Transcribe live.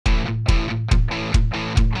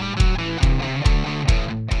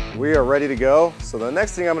We are ready to go. So the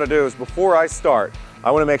next thing I'm going to do is, before I start,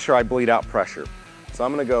 I want to make sure I bleed out pressure. So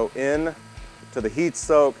I'm going to go in to the heat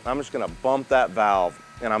soak. I'm just going to bump that valve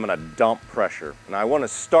and I'm going to dump pressure. And I want to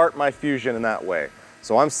start my fusion in that way.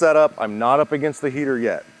 So I'm set up. I'm not up against the heater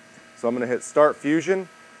yet. So I'm going to hit start fusion.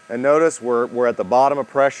 And notice we're at the bottom of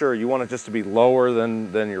pressure. You want it just to be lower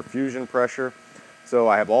than your fusion pressure. So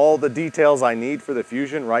I have all the details I need for the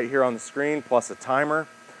fusion right here on the screen, plus a timer.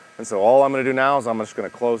 And so all I'm going to do now is I'm just going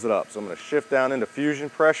to close it up. So I'm going to shift down into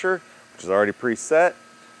fusion pressure, which is already preset.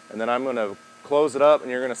 And then I'm going to close it up,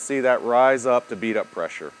 and you're going to see that rise up to beat up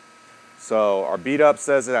pressure. So our beat up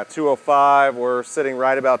says it at 205. We're sitting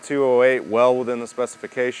right about 208, well within the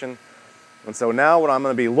specification. And so now what I'm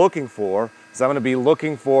going to be looking for is I'm going to be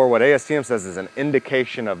looking for what ASTM says is an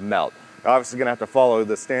indication of melt. You're obviously going to have to follow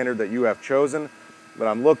the standard that you have chosen, but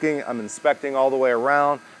I'm looking, I'm inspecting all the way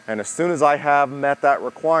around, and as soon as I have met that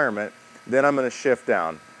requirement, then I'm going to shift down.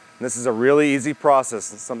 And this is a really easy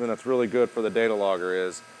process, and something that's really good for the data logger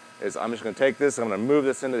is I'm just going to take this, I'm going to move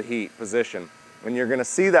this into the heat position, and you're going to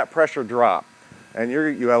see that pressure drop. And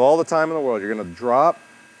you have all the time in the world. You're going to drop,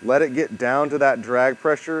 let it get down to that drag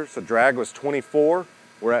pressure. So drag was 24,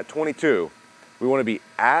 we're at 22. We want to be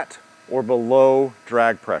at or below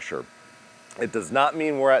drag pressure. It does not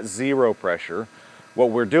mean we're at zero pressure. What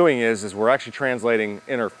we're doing is we're actually translating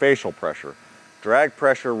interfacial pressure. Drag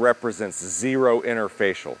pressure represents zero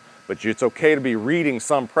interfacial, but it's okay to be reading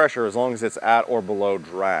some pressure as long as it's at or below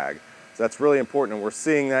drag. So that's really important, and we're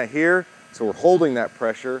seeing that here. So we're holding that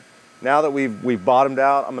pressure. Now that we've bottomed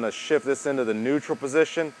out, I'm going to shift this into the neutral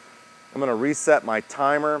position. I'm going to reset my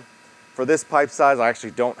timer. For this pipe size, I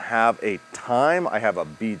actually don't have a time. I have a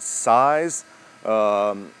bead size.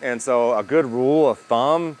 And so a good rule of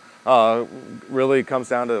thumb really comes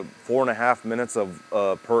down to 4.5 minutes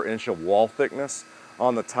per inch of wall thickness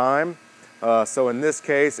on the time. So in this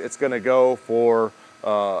case, it's going to go for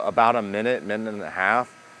about a minute and a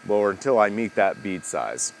half, or until I meet that bead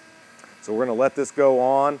size. So we're going to let this go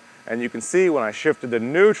on, and you can see when I shifted to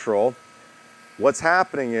neutral, what's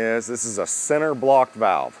happening is this is a center blocked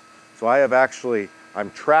valve. So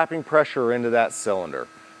I'm trapping pressure into that cylinder,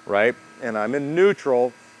 right? And I'm in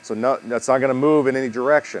neutral, so that's not going to move in any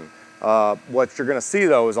direction. What you're going to see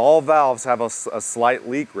though is all valves have a slight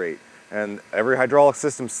leak rate, and every hydraulic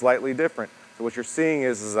system is slightly different. So what you're seeing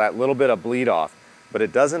is that little bit of bleed off, but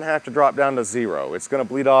it doesn't have to drop down to zero. It's going to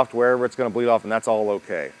bleed off to wherever it's going to bleed off, and that's all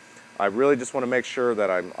okay. I really just want to make sure that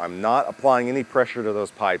I'm not applying any pressure to those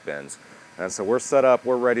pipe ends. And so we're set up,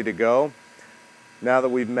 we're ready to go. Now that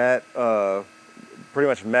we've pretty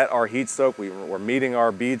much met our heat soak, we're meeting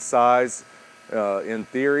our bead size in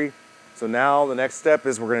theory. So now the next step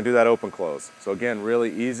is we're going to do that open close. So again,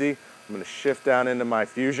 really easy. I'm going to shift down into my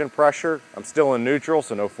fusion pressure. I'm still in neutral,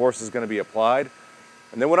 so no force is going to be applied.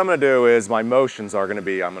 And then what I'm going to do is my motions are going to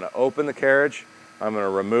be, I'm going to open the carriage, I'm going to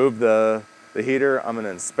remove the heater, I'm going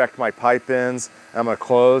to inspect my pipe ends, I'm going to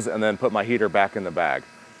close and then put my heater back in the bag.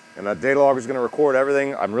 And that data logger is going to record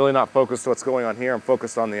everything. I'm really not focused on what's going on here, I'm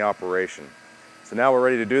focused on the operation. So now we're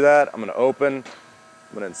ready to do that. I'm going to open,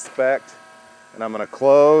 I'm going to inspect, and I'm going to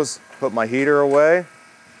close, put my heater away.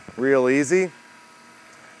 Real easy.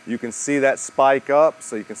 You can see that spike up,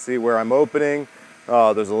 so you can see where I'm opening.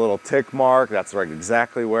 There's a little tick mark. That's right,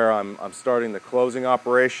 exactly where I'm starting the closing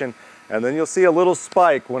operation. And then you'll see a little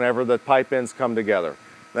spike whenever the pipe ends come together.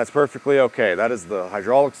 That's perfectly okay. That is the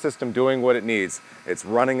hydraulic system doing what it needs. It's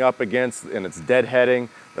running up against and it's deadheading.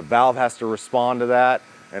 The valve has to respond to that,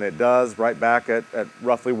 and it does right back at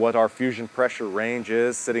roughly what our fusion pressure range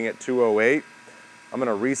is, sitting at 208. I'm going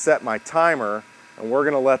to reset my timer, and we're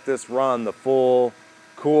going to let this run the full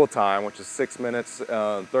cool time, which is 6 minutes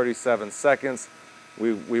and 37 seconds.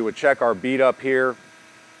 We would check our bead up here.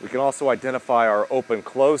 We can also identify our open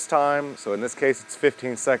close time. So in this case, it's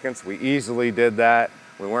 15 seconds. We easily did that.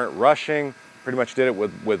 We weren't rushing, pretty much did it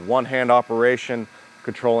with one hand operation,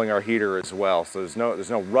 controlling our heater as well. So there's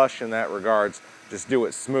no rush in that regards. Just do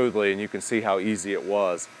it smoothly, and you can see how easy it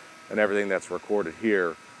was and everything that's recorded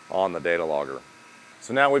here on the data logger.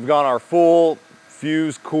 So now we've gone our full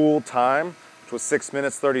fuse cool time, which was 6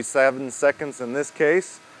 minutes 37 seconds in this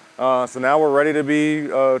case. So now we're ready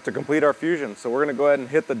to complete our fusion. So we're going to go ahead and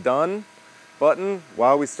hit the done button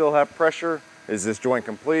while we still have pressure. Is this joint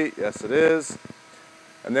complete? Yes, it is.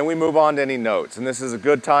 And then we move on to any notes. And this is a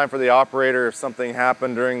good time for the operator if something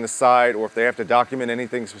happened during the site, or if they have to document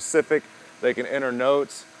anything specific, they can enter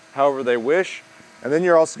notes however they wish. And then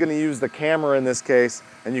you're also going to use the camera in this case,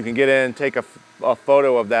 and you can get in and take a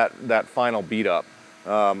photo of that final bead up.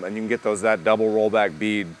 And you can get that double rollback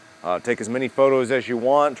bead. Take as many photos as you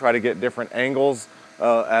want, try to get different angles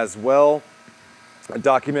as well.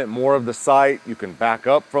 document more of the site. You can back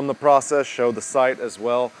up from the process, show the site as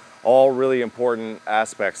well. All really important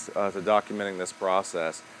aspects to documenting this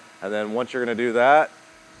process. And then once you're gonna do that,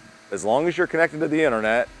 as long as you're connected to the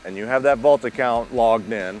internet and you have that vault account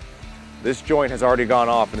logged in, this joint has already gone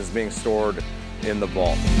off and is being stored in the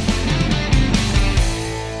vault.